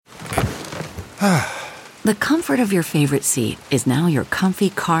The comfort of your favorite seat is now your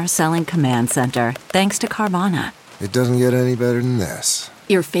comfy car selling command center, thanks to Carvana. It doesn't get any better than this.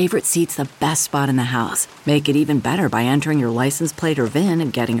 Your favorite seat's the best spot in the house. Make it even better by entering your license plate or VIN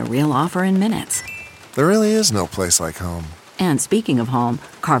and getting a real offer in minutes. There really is no place like home. And speaking of home,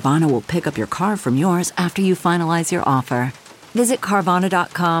 Carvana will pick up your car from yours after you finalize your offer. Visit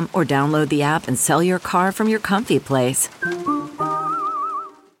Carvana.com or download the app and sell your car from your comfy place.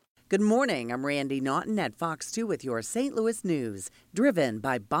 Good morning. I'm Randy Naughton at Fox 2 with your St. Louis news, driven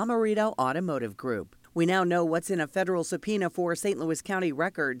by Bomarito Automotive Group. We now know what's in a federal subpoena for St. Louis County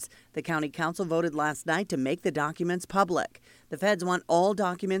records. The county council voted last night to make the documents public. The feds want all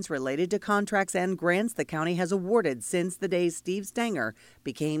documents related to contracts and grants the county has awarded since the day Steve Stenger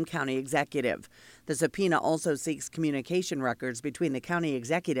became county executive. The subpoena also seeks communication records between the county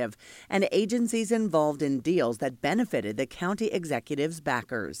executive and agencies involved in deals that benefited the county executive's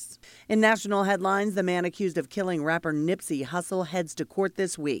backers. In national headlines, the man accused of killing rapper Nipsey Hussle heads to court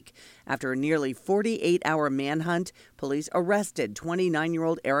this week. After a nearly 48-hour manhunt, police arrested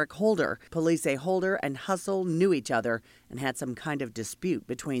 29-year-old Eric Holder. Police say Holder and Hussle knew each other and had some kind of dispute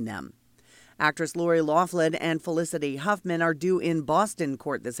between them. Actress Lori Loughlin and Felicity Huffman are due in Boston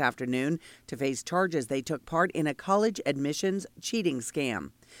court this afternoon to face charges they took part in a college admissions cheating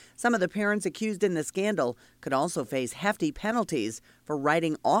scam. Some of the parents accused in the scandal could also face hefty penalties for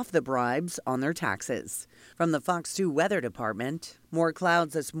writing off the bribes on their taxes. From the Fox 2 Weather Department, more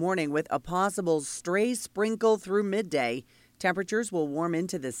clouds this morning with a possible stray sprinkle through midday. Temperatures will warm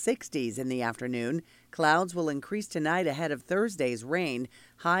into the 60s in the afternoon. Clouds will increase tonight ahead of Thursday's rain.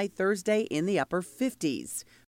 High Thursday in the upper 50s.